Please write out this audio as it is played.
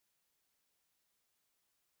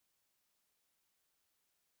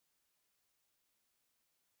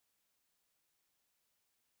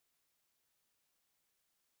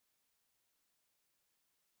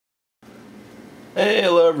Hey,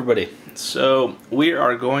 hello everybody. So we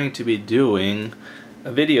are going to be doing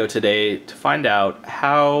a video today to find out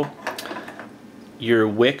how your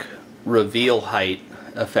wick reveal height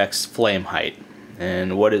affects flame height.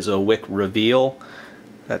 And what is a wick reveal?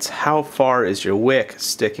 That's how far is your wick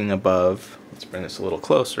sticking above, let's bring this a little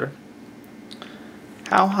closer.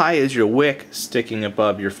 How high is your wick sticking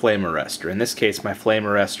above your flame arrestor? In this case, my flame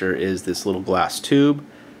arrestor is this little glass tube.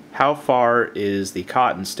 How far is the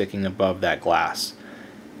cotton sticking above that glass?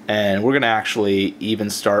 And we're going to actually even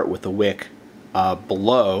start with the wick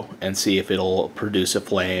below and see if it'll produce a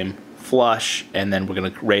flame flush, and then we're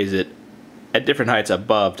going to raise it at different heights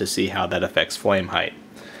above to see how that affects flame height.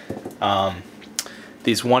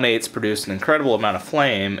 These 1/8s produce an incredible amount of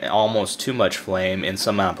flame, almost too much flame in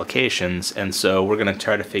some applications, and so we're going to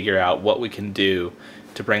try to figure out what we can do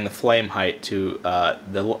to bring the flame height to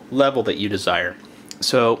the level that you desire.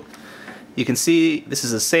 So you can see this is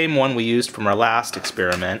the same one we used from our last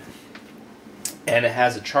experiment, and it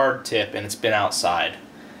has a charred tip and it's been outside.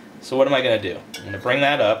 So what am I going to do? I'm going to bring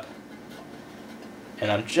that up,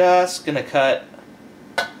 and I'm just going to cut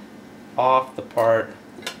off the part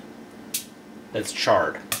that's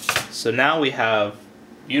charred. So now we have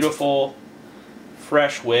beautiful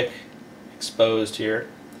fresh wick exposed here.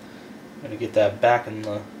 I'm going to get that back in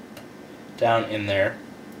the down in there.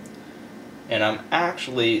 And I'm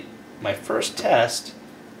actually, my first test,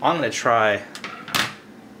 I'm going to try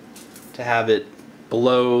to have it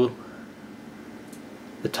below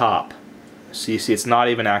the top. So you see it's not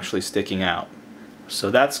even actually sticking out.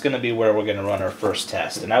 So that's going to be where we're going to run our first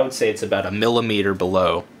test. And I would say it's about 1 millimeter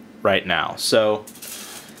below right now. So,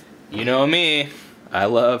 you know me, I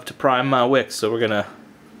love to prime my wick. So we're going to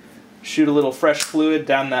shoot a little fresh fluid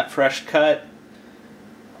down that fresh cut.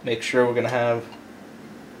 Make sure we're going to have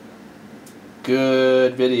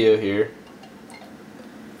good video here.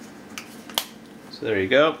 So there you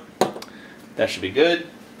go. That should be good.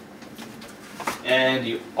 And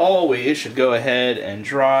you always should go ahead and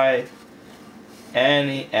dry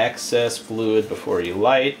any excess fluid before you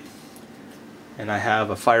light. And I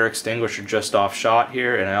have a fire extinguisher just off shot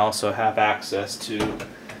here, and I also have access to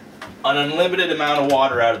an unlimited amount of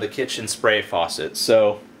water out of the kitchen spray faucet.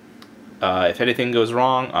 So if anything goes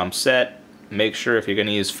wrong, I'm set. Make sure if you're going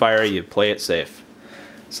to use fire, you play it safe.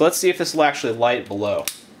 So let's see if this will actually light below.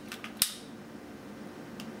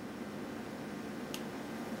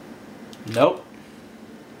 Nope.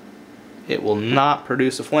 It will not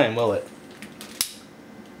produce a flame, will it?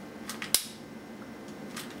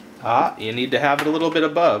 Ah, you need to have it a little bit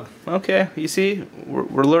above. Okay, you see,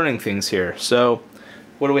 we're learning things here. So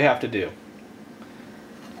what do we have to do?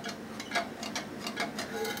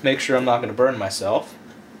 Make sure I'm not going to burn myself.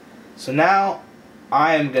 So now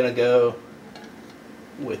I am going to go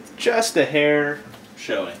with just a hair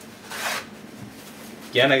showing.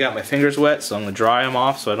 Again, I got my fingers wet, so I'm going to dry them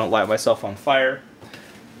off so I don't light myself on fire.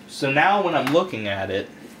 So now when I'm looking at it,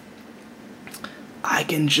 I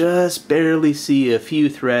can just barely see a few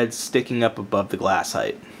threads sticking up above the glass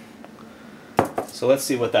height. So let's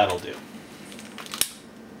see what that'll do.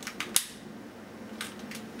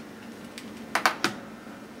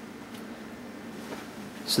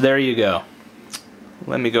 So there you go.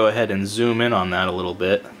 Let me go ahead and zoom in on that a little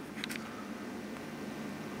bit.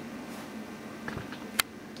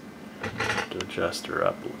 To adjust her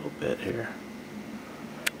up a little bit here.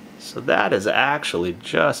 So that is actually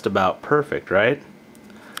just about perfect, right?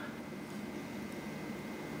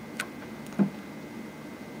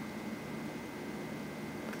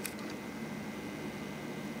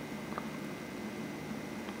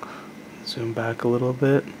 Zoom back a little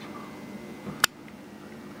bit.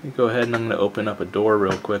 Let me go ahead and I'm going to open up a door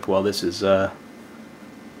real quick while this is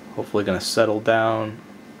hopefully going to settle down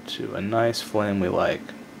to a nice flame we like.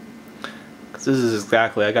 Because this is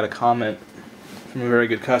exactly, I got a comment from a very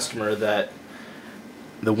good customer that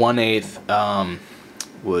the 1/8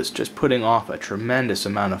 was just putting off a tremendous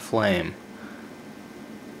amount of flame.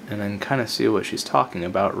 And then kind of see what she's talking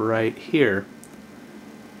about right here.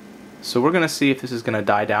 So we're going to see if this is going to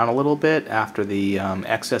die down a little bit after the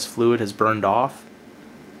excess fluid has burned off.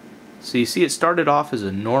 So you see it started off as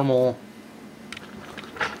a normal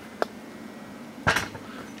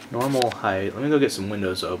height. Let me go get some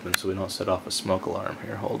windows open so we don't set off a smoke alarm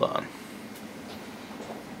here. Hold on.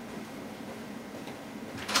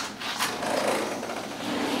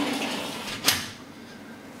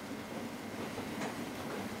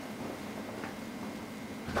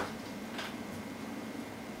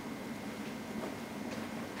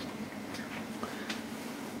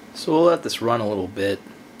 So we'll let this run a little bit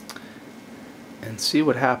and see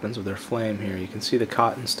what happens with our flame here. You can see the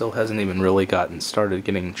cotton still hasn't even really started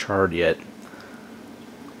getting charred yet.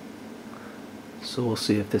 So we'll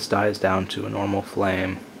see if this dies down to a normal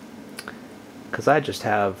flame, because I just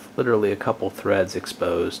have literally a couple threads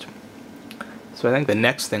exposed. So I think the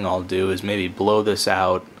next thing I'll do is maybe blow this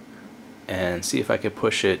out and see if I could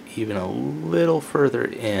push it even a little further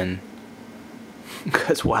in,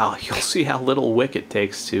 because wow, you'll see how little wick it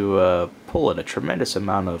takes to pull in a tremendous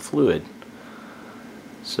amount of fluid.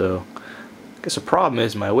 So I guess the problem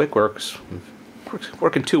is my wick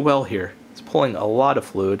working too well here. It's pulling a lot of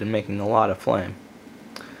fluid and making a lot of flame.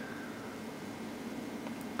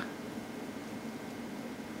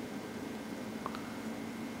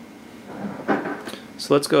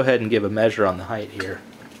 So let's go ahead and give a measure on the height here.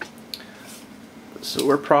 So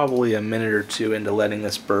we're probably a minute or two into letting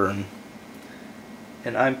this burn,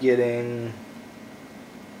 and I'm getting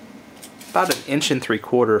about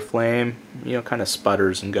 1.75 inch flame. You know, kind of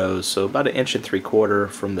sputters and goes. So about 1.75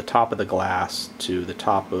 inch from the top of the glass to the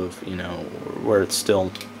top of, you know, where it's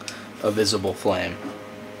still a visible flame.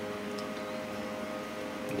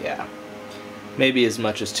 Yeah, maybe as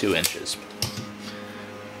much as 2 inches.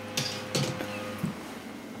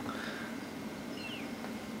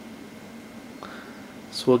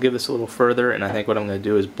 So we'll give this a little further, and I think what I'm going to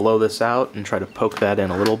do is blow this out and try to poke that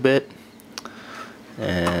in a little bit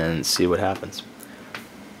and see what happens.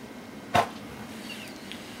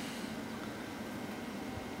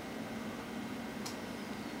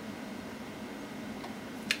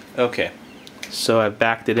 Okay, so I've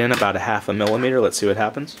backed it in about 1/2 millimeter. Let's see what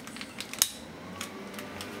happens.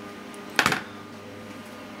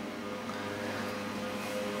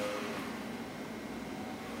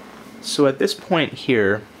 So at this point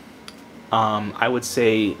here, I would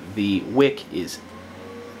say the wick is,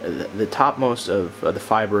 the topmost of the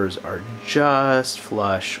fibers are just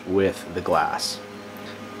flush with the glass.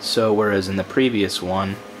 So whereas in the previous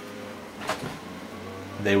one,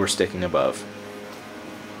 they were sticking above.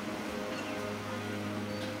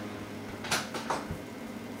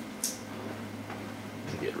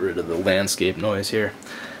 Get rid of the landscape noise here.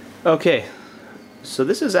 Okay, so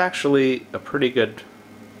this is actually a pretty good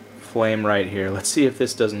flame right here. Let's see if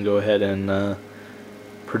this doesn't go ahead and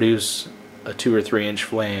produce a 2 or 3 inch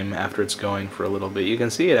flame after it's going for a little bit. You can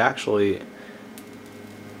see it actually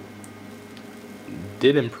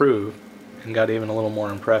did improve and got even a little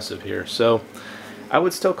more impressive here. So I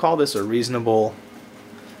would still call this a reasonable,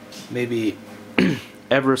 maybe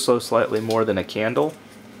ever so slightly more than a candle.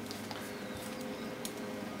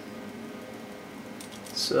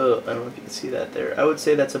 So I don't know if you can see that there. I would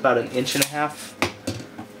say that's about 1.5 inches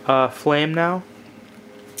flame now.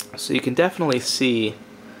 So you can definitely see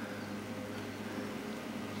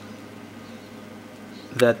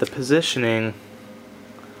that the positioning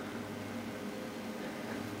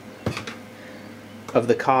of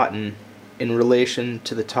the cotton in relation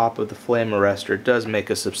to the top of the flame arrestor does make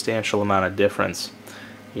a substantial amount of difference.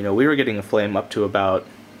 You know, we were getting a flame up to about,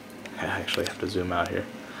 I actually have to zoom out here.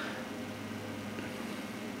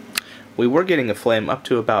 We were getting a flame up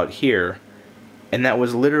to about here, and that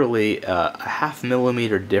was literally a 1/2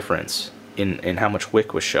 millimeter difference in how much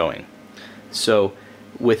wick was showing. So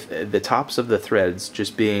with the tops of the threads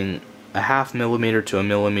just being a 1/2 millimeter to a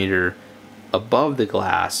millimeter above the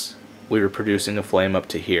glass, we were producing a flame up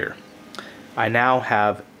to here. I now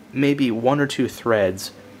have maybe 1 or 2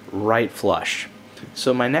 threads right flush.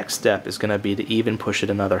 So my next step is going to be to even push it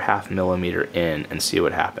another 1/2 millimeter in and see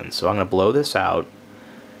what happens. So I'm going to blow this out.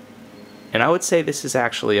 And I would say this is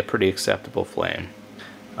actually a pretty acceptable flame.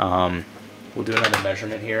 We'll do another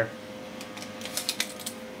measurement here.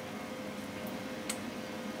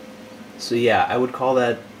 So yeah, I would call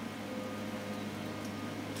that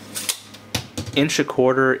 1.25 inches,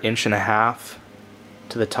 1.5 inches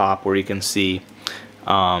to the top where you can see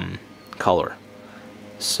color.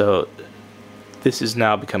 So this is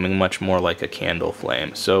now becoming much more like a candle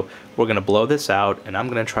flame. So we're going to blow this out, and I'm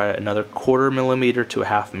going to try another 1/4 millimeter to a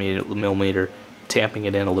 1/2 millimeter, tamping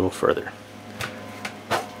it in a little further.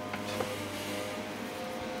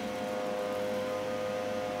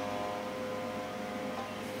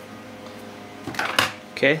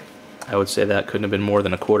 Okay, I would say that couldn't have been more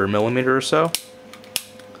than a 1/4 millimeter or so.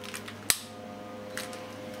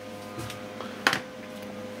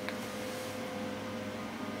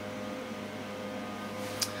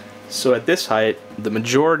 So at this height, the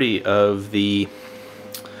majority of the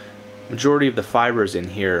fibers in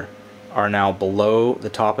here are now below the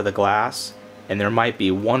top of the glass, and there might be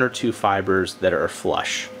 1 or 2 fibers that are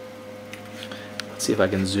flush. Let's see if I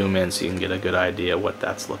can zoom in so you can get a good idea what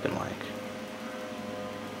that's looking like.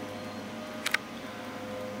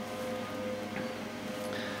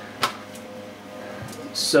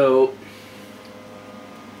 So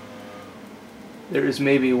There is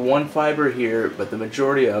maybe one fiber here, but the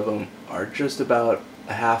majority of them are just about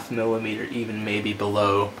a ½ millimeter, even maybe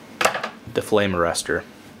below the flame arrestor.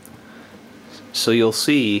 So you'll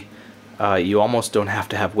see you almost don't have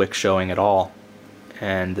to have wick showing at all,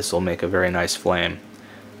 and this will make a very nice flame.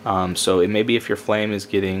 So it maybe if your flame is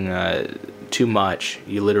getting too much,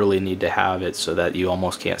 you literally need to have it so that you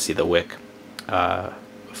almost can't see the wick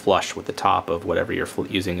flush with the top of whatever you're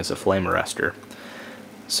using as a flame arrestor.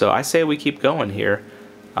 So I say we keep going here.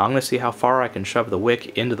 I'm going to see how far I can shove the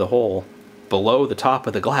wick into the hole below the top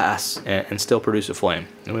of the glass and still produce a flame.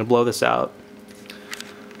 I'm going to blow this out.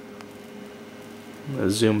 I'm going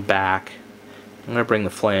to zoom back. I'm going to bring the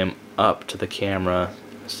flame up to the camera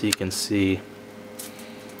so you can see.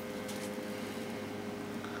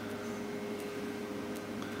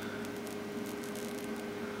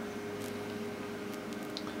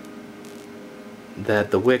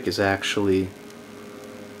 That the wick is actually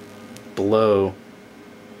below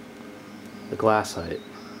the glass height.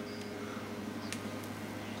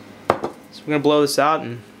 So we're going to blow this out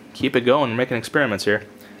and keep it going. We're making experiments here.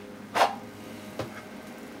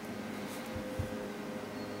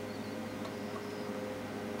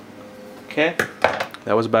 Okay,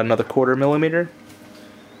 that was about another ¼ millimeter.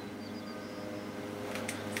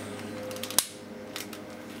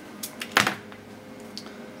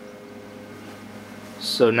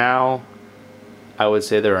 So now I would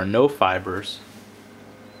say there are no fibers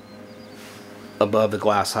above the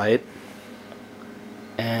glass height,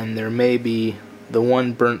 and there may be the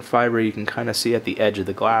one burnt fiber you can kind of see at the edge of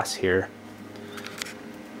the glass here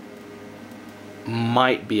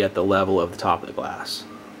might be at the level of the top of the glass.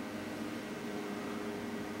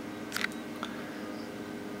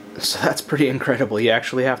 So that's pretty incredible. You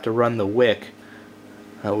actually have to run the wick.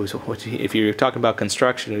 If you're talking about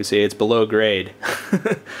construction, we say it's below grade.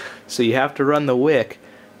 So you have to run the wick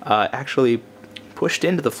actually pushed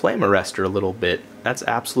into the flame arrestor a little bit. That's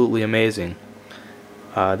absolutely amazing.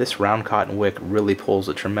 This round cotton wick really pulls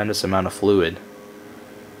a tremendous amount of fluid,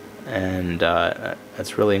 and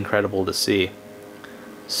that's really incredible to see.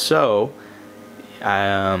 So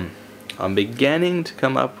I'm beginning to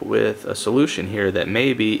come up with a solution here that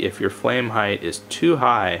maybe if your flame height is too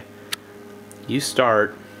high, you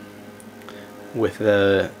start with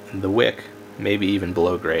the wick maybe even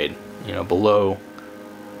below grade, you know, below,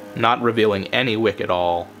 not revealing any wick at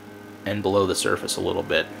all, and below the surface a little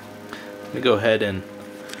bit. Let me go ahead and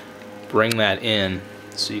bring that in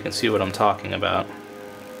so you can see what I'm talking about.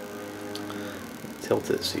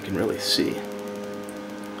 Tilt it so you can really see.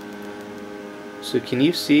 So can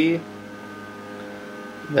you see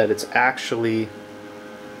that it's actually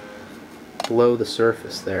below the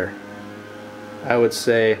surface there? I would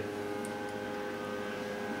say,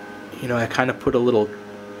 you know, I kind of put a little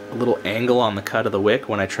angle on the cut of the wick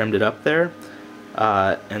when I trimmed it up there,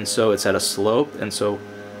 and so it's at a slope, and so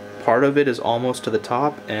part of it is almost to the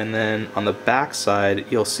top, and then on the back side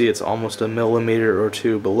you'll see it's almost a millimeter or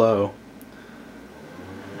two below,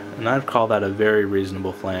 and I'd call that a very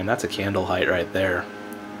reasonable flame. That's a candle height right there.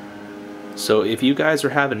 So if you guys are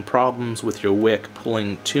having problems with your wick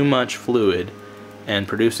pulling too much fluid and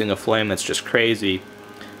producing a flame that's just crazy,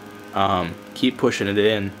 keep pushing it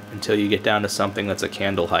in until you get down to something that's a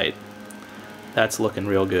candle height. That's looking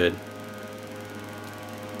real good.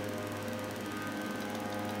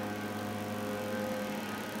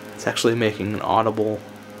 It's actually making an audible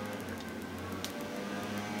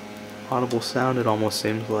sound, it almost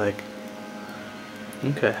seems like.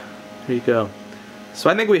 Okay, here you go. So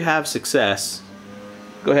I think we have success.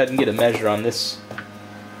 Go ahead and get a measure on this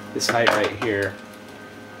height right here.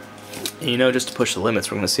 And, you know, just to push the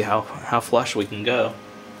limits, we're going to see how flush we can go.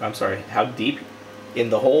 I'm sorry, how deep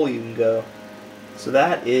in the hole you can go. So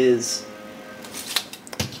that is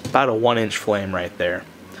about a 1-inch flame right there.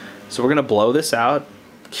 So we're going to blow this out,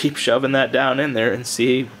 keep shoving that down in there, and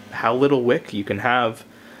see how little wick you can have.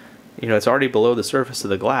 You know, it's already below the surface of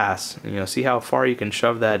the glass. You know, see how far you can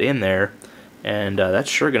shove that in there, and that's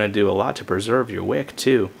sure going to do a lot to preserve your wick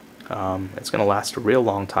too. It's going to last a real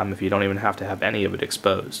long time if you don't even have to have any of it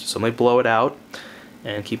exposed. So let me blow it out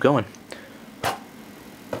and keep going.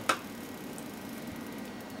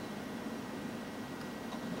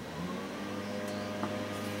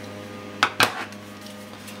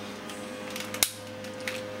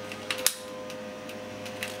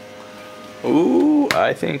 Ooh,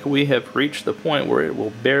 I think we have reached the point where it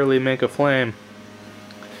will barely make a flame.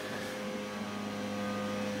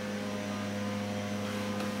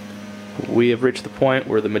 We have reached the point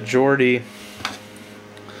where the majority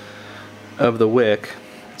of the wick,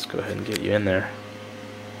 let's go ahead and get you in there,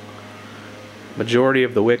 Majority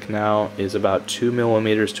of the wick now is about 2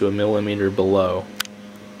 millimeters to a millimeter below.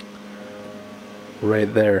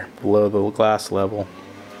 Right there, below the glass level.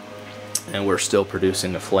 And we're still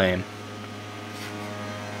producing a flame.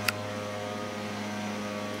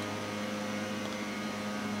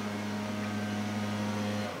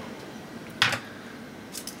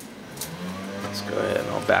 Let's go ahead and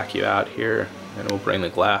I'll back you out here, and we'll bring the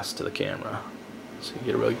glass to the camera so you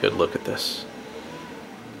get a really good look at this.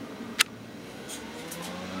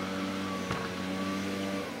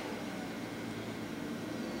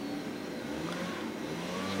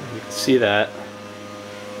 So you can see that,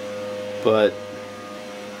 but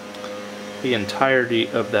the entirety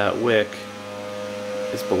of that wick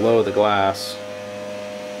is below the glass,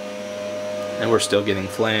 and we're still getting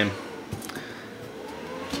flame.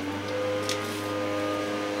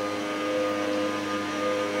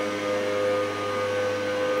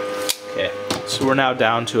 Okay, so we're now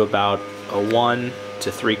down to about a 1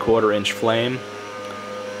 to 3/4 inch flame.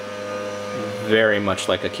 Very much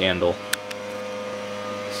like a candle.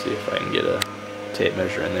 Let's see if I can get a tape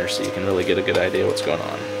measure in there so you can really get a good idea what's going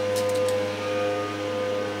on.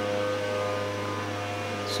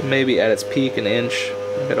 So maybe at its peak an inch.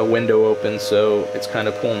 I've got a window open, so it's kind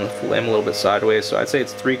of pulling the flame a little bit sideways. So I'd say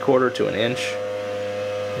it's 3/4 to an inch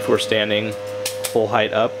if we're standing full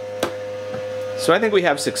height up. So I think we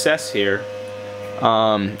have success here.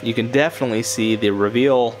 You can definitely see the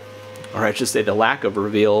reveal, or I should say the lack of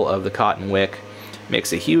reveal of the cotton wick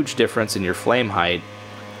makes a huge difference in your flame height.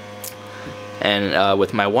 And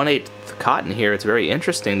with my 1/8 cotton here, it's very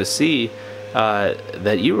interesting to see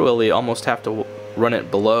that you really almost have to run it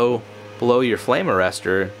below your flame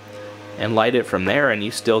arrestor and light it from there, and you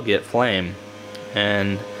still get flame.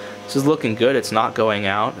 And this is looking good. It's not going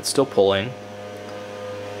out. It's still pulling.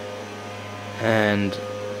 And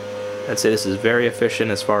I'd say this is very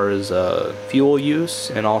efficient as far as fuel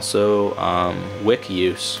use and also wick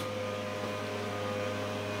use.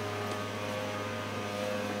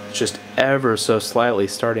 It's just ever so slightly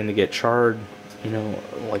starting to get charred, you know,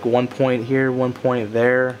 like 1 point here, 1 point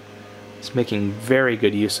there. It's making very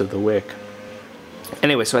good use of the wick.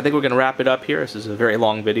 Anyway, so I think we're going to wrap it up here. This is a very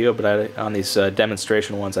long video, but on these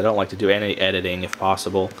demonstration ones, I don't like to do any editing if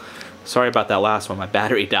possible. Sorry about that last one. My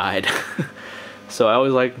battery died. So I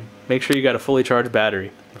always like, make sure you got a fully charged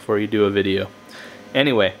battery before you do a video.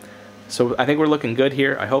 Anyway, so I think we're looking good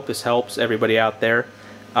here. I hope this helps everybody out there.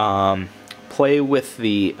 Play with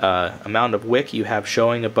the amount of wick you have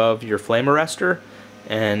showing above your flame arrestor,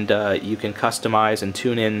 and you can customize and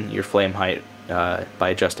tune in your flame height by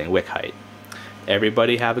adjusting wick height.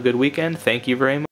 Everybody have a good weekend. Thank you very much.